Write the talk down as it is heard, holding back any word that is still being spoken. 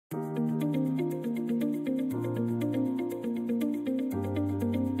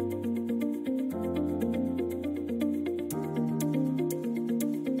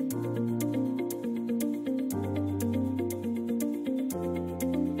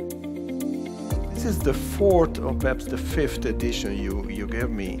This is the fourth or perhaps the fifth edition you gave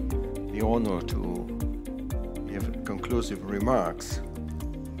me the honor to give conclusive remarks.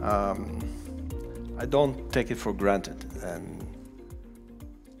 I don't take it for granted, and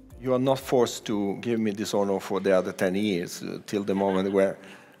you are not forced to give me this honor for the other 10 years till the moment where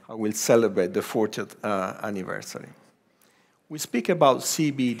I will celebrate the 40th anniversary. We speak about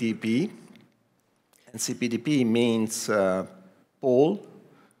CPDP, and CPDP means Paul,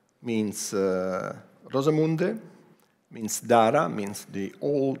 means Rosamunde, means Dara, means the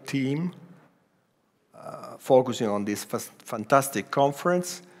whole team focusing on this fantastic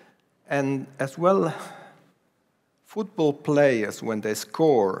conference, and as well football players, when they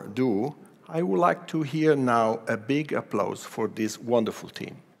score, do. I would like to hear now a big applause for this wonderful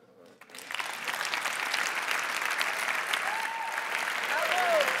team.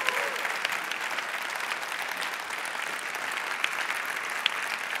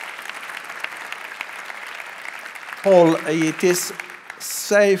 Paul, it is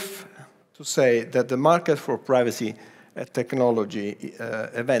safe to say that the market for privacy and technology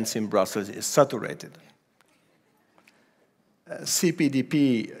events in Brussels is saturated.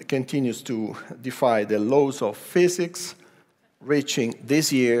 CPDP continues to defy the laws of physics, reaching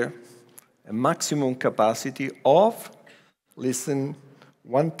this year a maximum capacity of, listen,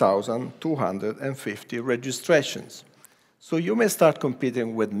 1,250 registrations. So you may start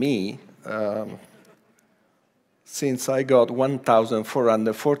competing with me, since I got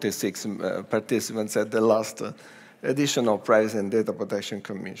 1,446 participants at the last edition of Privacy and Data Protection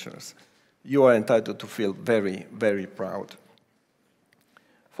Commissioners. You are entitled to feel very, very proud.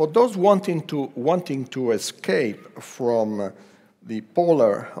 For those wanting to escape from the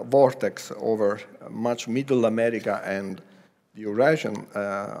polar vortex over much Middle America and the Eurasian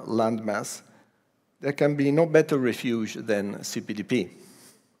landmass, there can be no better refuge than CPDP.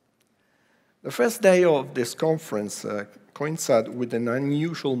 The first day of this conference coincided with an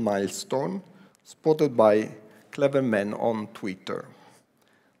unusual milestone spotted by clever men on Twitter.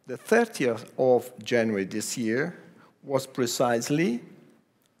 The 30th of January this year was precisely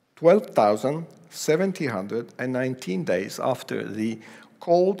 12,719 days after the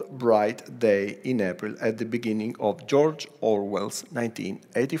cold, bright day in April at the beginning of George Orwell's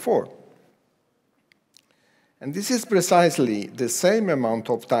 1984. And this is precisely the same amount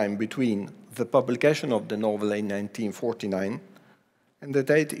of time between the publication of the novel in 1949 and the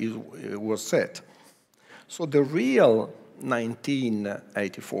date it was set. So the real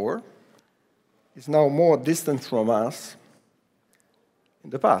 1984 is now more distant from us in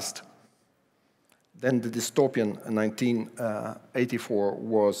the past than the dystopian 1984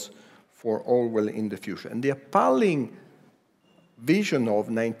 was for Orwell in the future. And the appalling vision of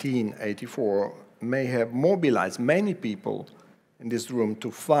 1984 may have mobilized many people in this room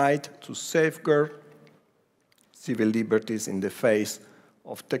to fight to safeguard civil liberties in the face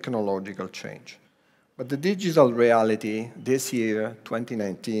of technological change. But the digital reality this year,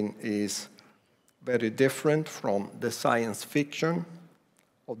 2019, is very different from the science fiction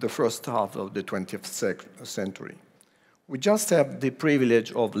of the first half of the 20th century. We just have the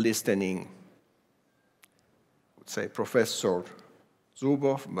privilege of listening, I would say Professor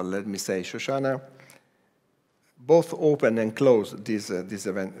Zuboff, but let me say Shoshana, both open and close this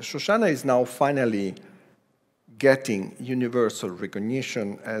event. Shoshana is now finally getting universal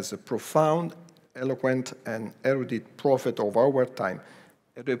recognition as a profound, eloquent, and erudite prophet of our time,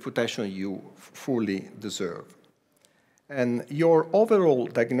 a reputation you fully deserve. And your overall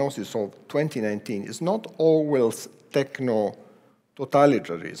diagnosis of 2019 is not Orwell's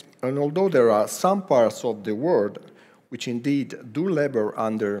techno-totalitarianism. And although there are some parts of the world which indeed do labor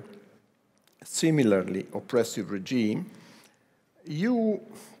under similarly oppressive regime, you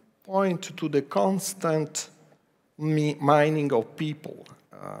point to the constant mining of people,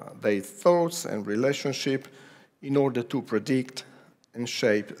 their thoughts and relationship in order to predict and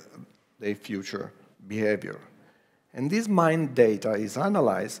shape their future behavior. And this mined data is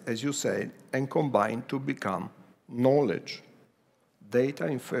analyzed, as you said, and combined to become knowledge. Data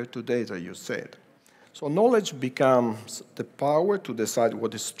inferred to data, you said. So knowledge becomes the power to decide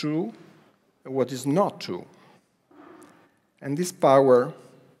what is true and what is not true. And this power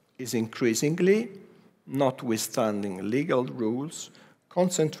is increasingly, notwithstanding legal rules,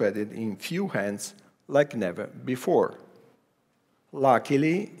 concentrated in few hands like never before.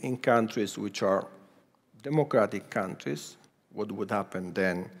 Luckily, in countries which are democratic countries, what would happen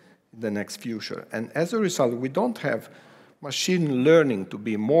then in the next future? And as a result, we don't have machine learning to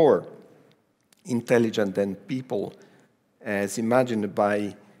be more intelligent than people as imagined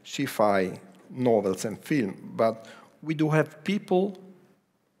by sci-fi novels and film, but we do have people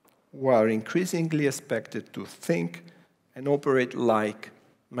who are increasingly expected to think and operate like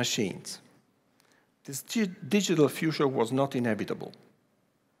machines. This digital future was not inevitable.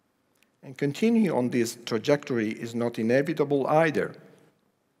 And continuing on this trajectory is not inevitable either,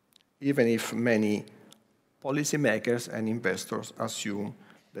 even if many policymakers and investors assume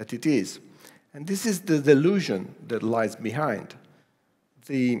that it is. And this is the delusion that lies behind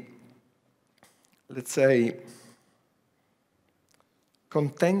the, let's say,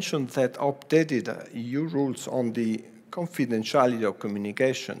 contention that updated EU rules on the confidentiality of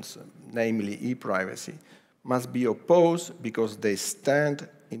communications, namely e-privacy, must be opposed because they stand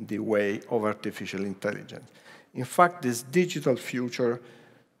in the way of artificial intelligence. In fact, this digital future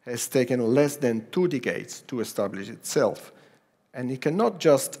has taken less than 2 decades to establish itself, and it cannot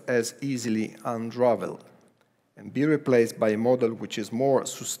just as easily unravel and be replaced by a model which is more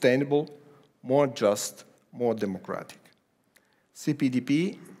sustainable, more just, more democratic.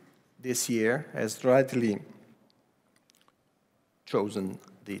 CPDP this year has rightly chosen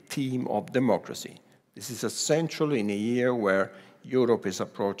the theme of democracy. This is essential in a year where Europe is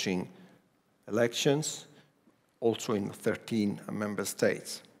approaching elections, also in 13 member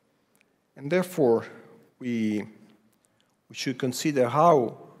states. And therefore, we should consider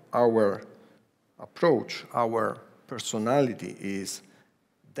how our approach, our personality is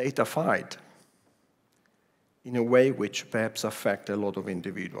datafied in a way which perhaps affects a lot of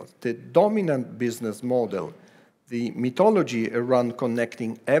individuals. The dominant business model, the mythology around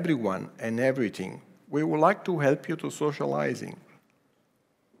connecting everyone and everything, we would like to help you to socializing.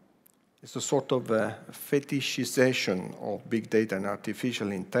 It's a sort of a fetishization of big data and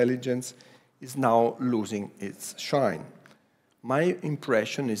artificial intelligence is now losing its shine. My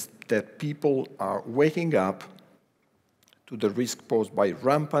impression is that people are waking up to the risk posed by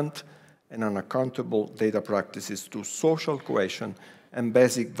rampant and unaccountable data practices to social cohesion and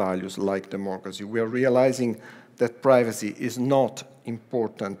basic values like democracy. We are realizing that privacy is not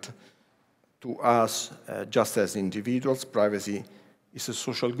important to us just as individuals. Privacy is a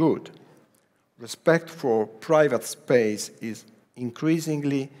social good. Respect for private space is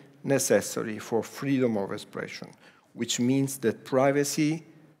increasingly necessary for freedom of expression, which means that privacy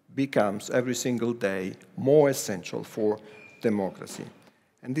becomes every single day more essential for democracy.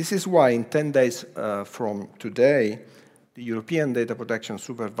 And this is why in 10 days from today, the European Data Protection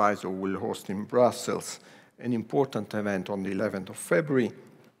Supervisor will host in Brussels an important event on the 11th of February.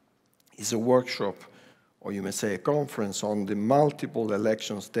 It's a workshop, or you may say a conference, on the multiple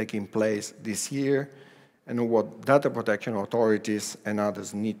elections taking place this year and what data protection authorities and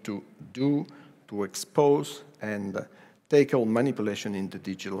others need to do to expose and tackle manipulation in the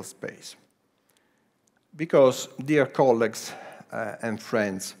digital space. Because, dear colleagues and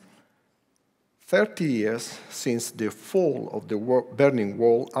friends, 30 years since the fall of the Berlin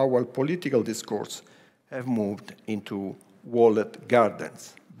Wall, our political discourse have moved into walled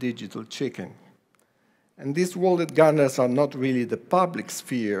gardens, digital chicken. And these walled gardens are not really the public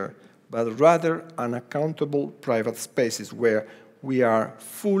sphere, but rather unaccountable private spaces where we are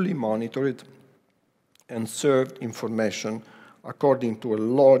fully monitored and served information according to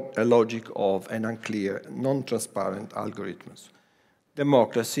a logic of an unclear, non-transparent algorithms.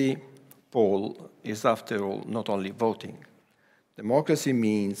 Democracy, Paul, is after all not only voting. Democracy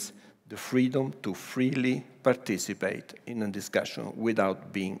means the freedom to freely participate in a discussion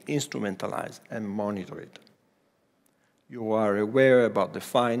without being instrumentalized and monitored. You are aware about the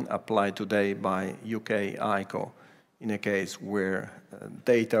fine applied today by UK ICO in a case where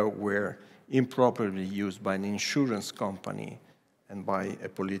data were improperly used by an insurance company and by a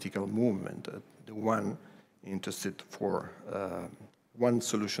political movement, the one interested for one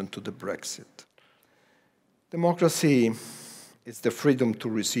solution to the Brexit. Democracy is the freedom to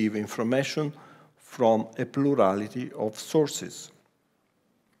receive information from a plurality of sources.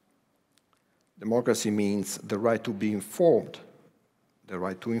 Democracy means the right to be informed, the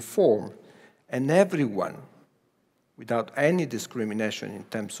right to inform, and everyone, without any discrimination in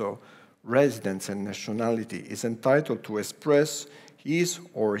terms of residence and nationality, is entitled to express his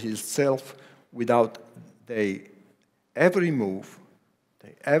or herself without every move,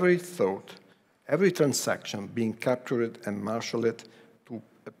 every thought, every transaction being captured and marshaled to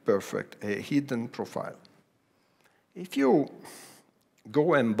a hidden profile. If you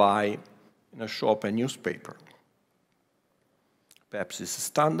go and buy in a shop a newspaper, perhaps it's a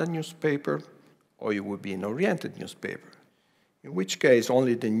standard newspaper, or it would be an oriented newspaper, in which case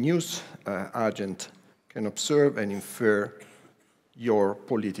only the news agent can observe and infer your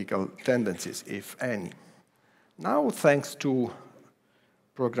political tendencies, if any. Now, thanks to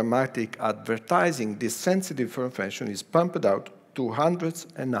programmatic advertising, this sensitive information is pumped out to hundreds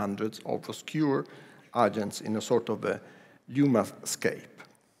and hundreds of obscure agents in a sort of a Lumascape.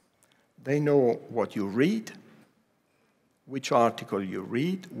 They know what you read, which article you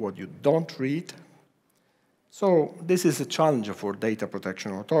read, what you don't read. So this is a challenge for data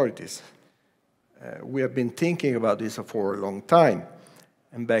protection authorities. We have been thinking about this for a long time.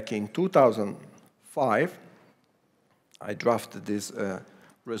 And back in 2005, I drafted this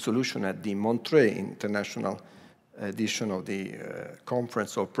resolution at the Montreux International edition of the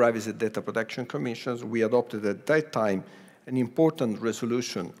Conference of Privacy Data Protection Commissions. We adopted at that time an important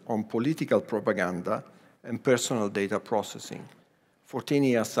resolution on political propaganda and personal data processing. 14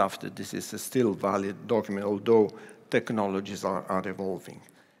 years after, this is a still valid document, although technologies are evolving.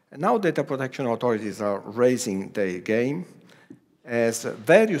 And now data protection authorities are raising their game. As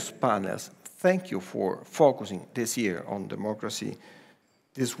various panels, thank you for focusing this year on democracy,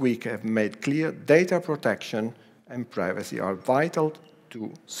 this week have made clear data protection and privacy are vital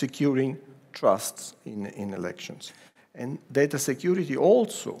to securing trusts in elections. And data security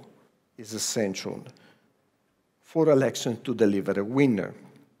also is essential for elections to deliver a winner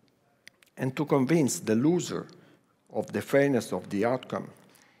and to convince the loser of the fairness of the outcome.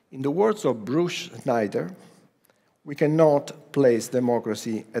 In the words of Bruce Schneider, we cannot place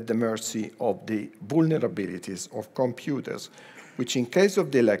democracy at the mercy of the vulnerabilities of computers, which in case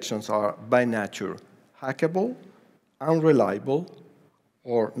of the elections are by nature hackable, unreliable,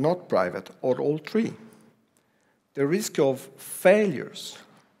 or not private, or all three. The risk of failures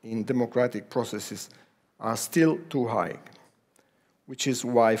in democratic processes are still too high, which is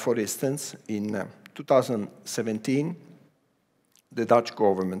why, for instance, in 2017, the Dutch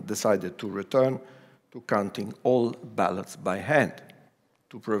government decided to return to counting all ballots by hand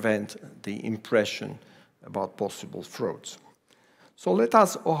to prevent the impression about possible frauds. So let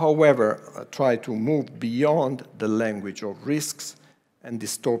us, however, try to move beyond the language of risks and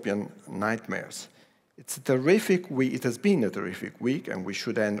dystopian nightmares. It's a terrific week, it has been a terrific week, and we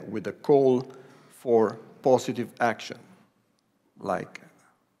should end with a call for positive action, like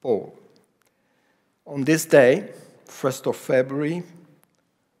Paul. On this day, 1st of February,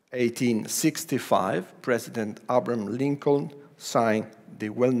 1865, President Abraham Lincoln signed the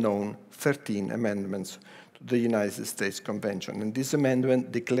well-known 13 amendments to the United States Convention, and this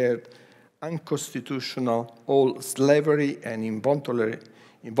amendment declared unconstitutional all slavery and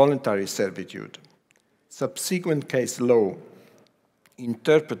involuntary servitude. Subsequent case law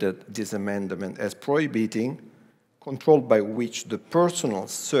interpreted this amendment as prohibiting control by which the personal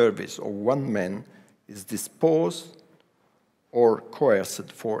service of one man is disposed or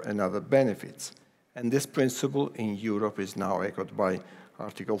coerced for another benefits. And this principle in Europe is now echoed by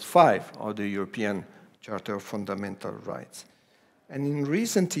Article 5 of the European Charter of Fundamental Rights. And in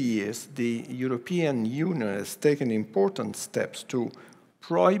recent years, the European Union has taken important steps to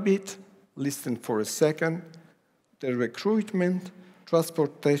prohibit, listen for a second, the recruitment,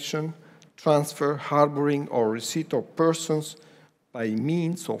 transportation, transfer, harboring, or receipt of persons by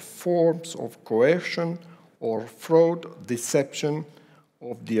means of forms of coercion or fraud, deception,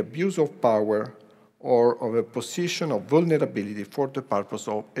 of the abuse of power, or of a position of vulnerability for the purpose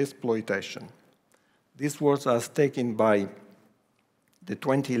of exploitation. These words are taken by the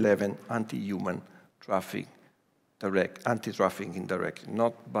 2011 Anti-Human Trafficking Directive,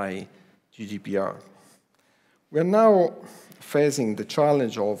 not by GDPR. We are now facing the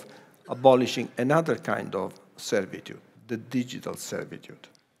challenge of abolishing another kind of servitude, the digital servitude.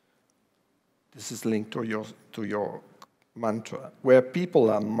 This is linked to your mantra, where people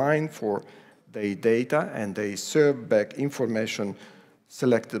are mined for their data and they serve back information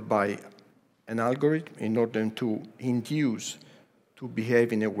selected by an algorithm in order to induce to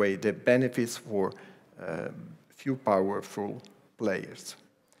behave in a way that benefits for few powerful players.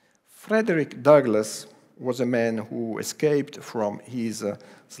 Frederick Douglass was a man who escaped from his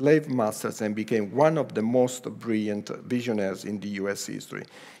slave masters and became one of the most brilliant visionaries in the US history.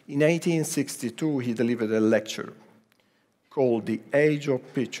 In 1862, he delivered a lecture called The Age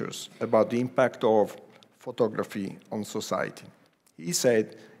of Pictures about the impact of photography on society. He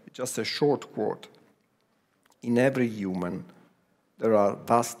said, just a short quote, "In every human, there are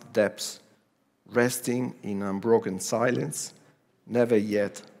vast depths resting in unbroken silence, never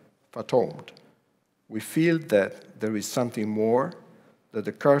yet fathomed. We feel that there is something more, that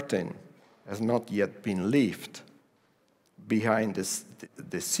the curtain has not yet been lifted. Behind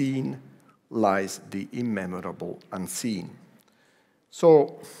the scene lies the immemorable unseen."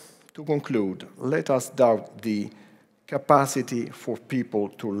 So, to conclude, let us doubt the capacity for people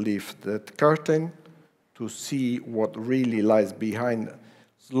to lift that curtain, to see what really lies behind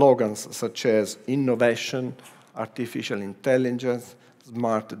slogans such as innovation, artificial intelligence,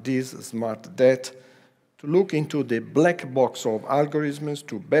 smart this, smart that, to look into the black box of algorithms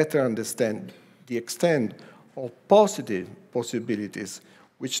to better understand the extent of positive possibilities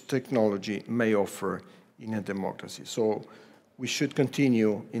which technology may offer in a democracy. So we should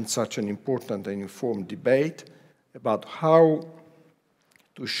continue in such an important and informed debate about how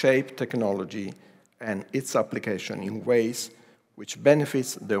to shape technology and its application in ways which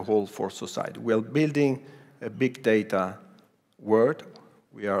benefits the whole for society. We are building a big data world.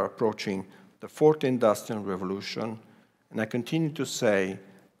 We are approaching the fourth industrial revolution, and I continue to say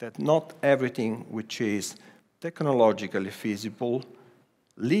that not everything which is technologically feasible,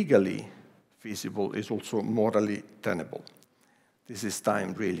 legally feasible, is also morally tenable. This is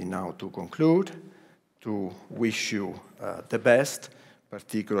time really now to conclude, to wish you the best,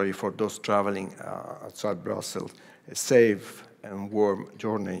 particularly for those traveling outside Brussels, a safe and warm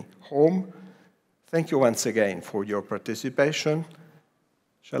journey home. Thank you once again for your participation.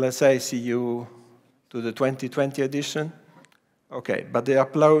 Shall I say see you to the 2020 edition? Okay, but the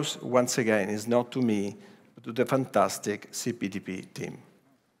applause once again is not to me, but to the fantastic CPDP team.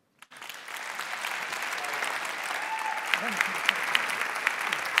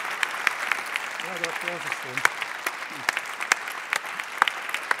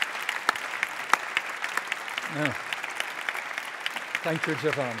 No. Thank you,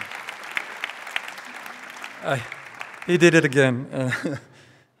 Giovanni. He did it again.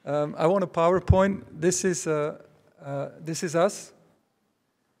 I want a PowerPoint. This is us.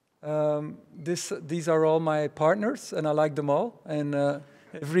 These are all my partners, and I like them all. And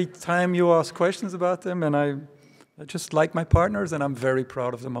every time you ask questions about them, and I just like my partners, and I'm very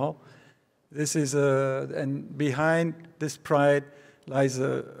proud of them all. This is and behind this pride lies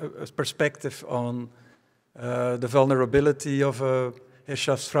a perspective on the vulnerability of a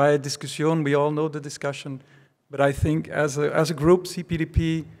Herrschaftsfreie discussion. We all know the discussion, but I think as a group,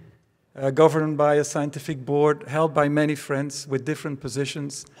 CPDP, governed by a scientific board, held by many friends with different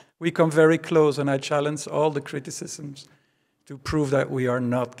positions, we come very close, and I challenge all the criticisms to prove that we are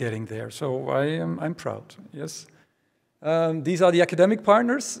not getting there. So I'm proud, yes. These are the academic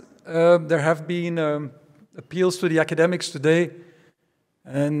partners. There have been appeals to the academics today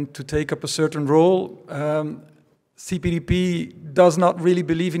and to take up a certain role. CPDP does not really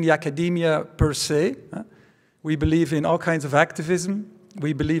believe in the academia per se. We believe in all kinds of activism.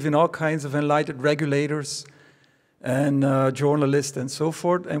 We believe in all kinds of enlightened regulators and journalists and so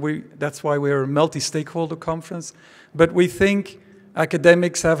forth. And that's why we're a multi-stakeholder conference. But we think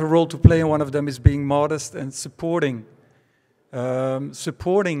academics have a role to play, and one of them is being modest and supporting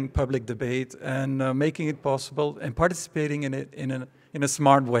public debate and making it possible and participating in it in a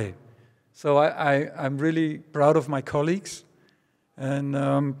smart way. So I'm really proud of my colleagues, and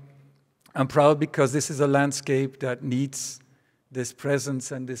I'm proud because this is a landscape that needs this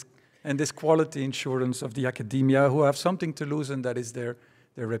presence and this quality insurance of the academia, who have something to lose, and that is their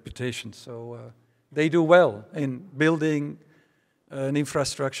reputation. So they do well in building an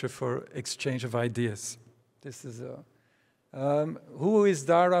infrastructure for exchange of ideas. This is who is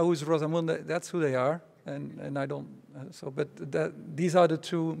Dara, who is Rosamunda? That's who they are, and I don't. These are the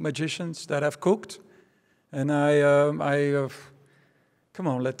two magicians that have cooked, and come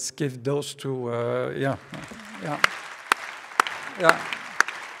on, let's give those two. Yeah.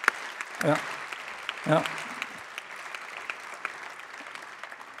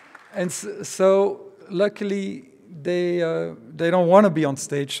 And so luckily they don't want to be on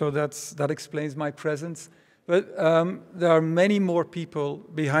stage, so that explains my presence. But there are many more people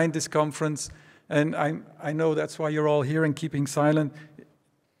behind this conference, and I know that's why you're all here and keeping silent.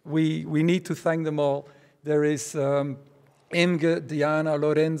 We need to thank them all. There is Imge, Diana,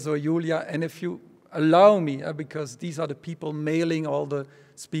 Lorenzo, Julia, and if you allow me, because these are the people mailing all the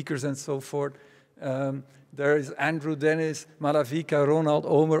speakers and so forth, there is Andrew, Dennis, Malavika, Ronald,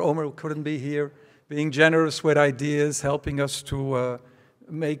 Omer who couldn't be here, being generous with ideas, helping us to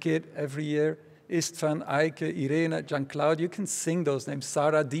make it every year. Istvan, Eike, Irene, Jean-Claude, you can sing those names.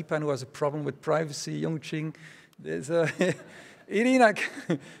 Sarah, Deepan, who has a problem with privacy, Yongqing. There's Irina,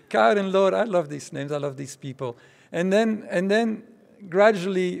 Karen, Laura, I love these names, I love these people. And then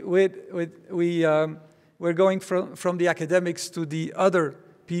gradually we're going from the academics to the other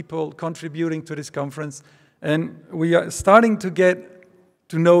people contributing to this conference. And we are starting to get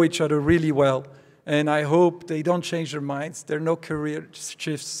to know each other really well. And I hope they don't change their minds. There are no career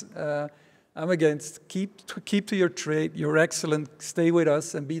shifts. I'm against. Keep to your trade. You're excellent. Stay with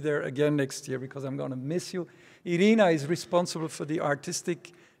us and be there again next year, because I'm going to miss you. Irina is responsible for the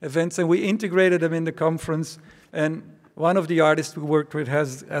artistic events, and we integrated them in the conference. And one of the artists we worked with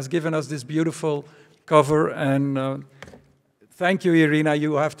has given us this beautiful cover. And thank you, Irina.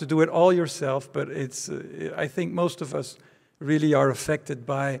 You have to do it all yourself, but it's, I think most of us really are affected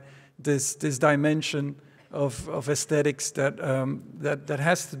by this dimension of aesthetics that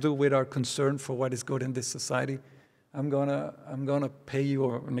has to do with our concern for what is good in this society. I'm gonna pay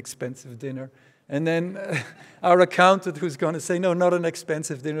you an expensive dinner. And then our accountant who's going to say, no, not an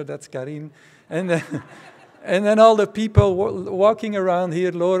expensive dinner, that's Karin. And then all the people walking around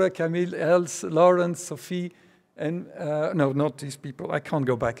here, Laura, Camille, Els, Lawrence, Sophie, and no, not these people. I can't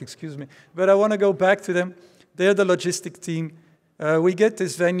go back, excuse me. But I want to go back to them. They're the logistic team. We get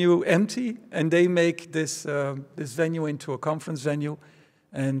this venue empty, and they make this venue into a conference venue.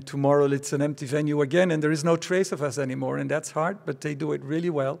 And tomorrow it's an empty venue again, and there is no trace of us anymore. And that's hard, but they do it really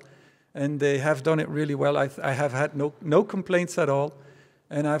well. And they have done it really well. I have had no complaints at all.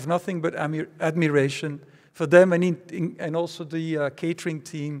 And I have nothing but admiration for them and also the catering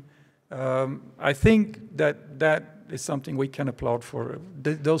team. I think that is something we can applaud for,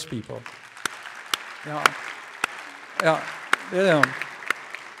 those people. Yeah.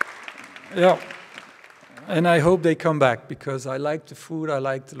 And I hope they come back, because I like the food, I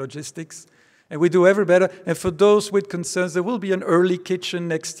like the logistics. And we do ever better. And for those with concerns, there will be an early kitchen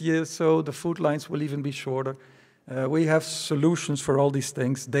next year, so the food lines will even be shorter. We have solutions for all these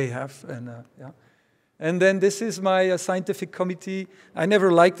things. They have, and yeah. And then this is my scientific committee. I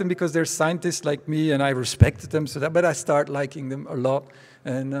never liked them because they're scientists like me, and I respected them. But I start liking them a lot,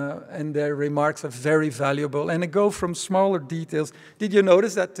 and their remarks are very valuable. And they go from smaller details. Did you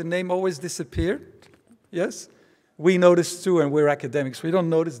notice that the name always disappeared? Yes. We noticed too, and we're academics. We don't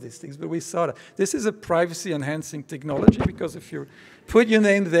notice these things, but we saw that. This is a privacy-enhancing technology, because if you put your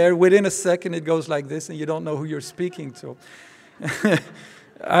name there, within a second it goes like this, and you don't know who you're speaking to.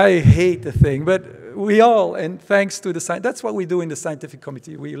 I hate the thing, but we all, and thanks to the science, that's what we do in the scientific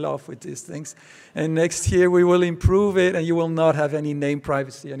committee. We laugh with these things. And next year we will improve it, and you will not have any name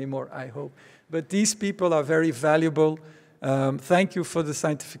privacy anymore, I hope. But these people are very valuable. Thank you for the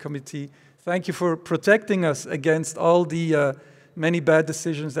scientific committee. Thank you for protecting us against all the many bad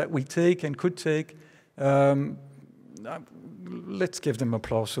decisions that we take and could take. Let's give them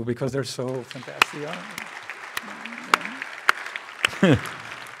applause, because they're so fantastic.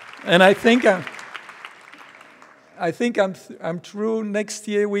 And I think I'm through. Next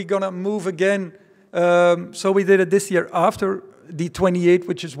year we're gonna move again. So we did it this year after the 28th,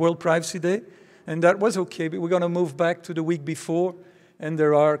 which is World Privacy Day, and that was okay. But we're gonna move back to the week before. And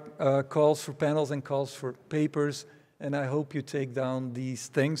there are calls for panels and calls for papers, and I hope you take down these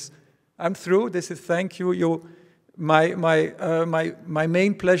things. I'm through. This is thank you. My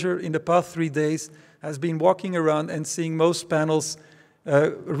main pleasure in the past 3 days has been walking around and seeing most panels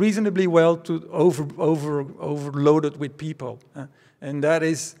reasonably well to overloaded with people, and that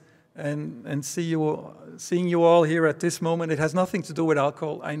is and seeing you all here at this moment. It has nothing to do with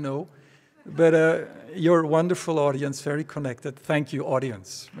alcohol, I know. But you're a wonderful audience, very connected. Thank you,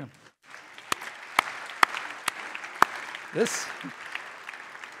 audience. Yeah. Yes.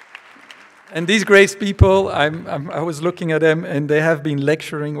 And these great people, I was looking at them, and they have been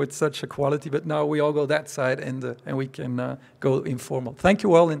lecturing with such a quality. But now we all go that side, and we can go informal. Thank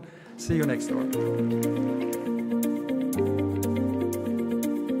you all, and see you next time.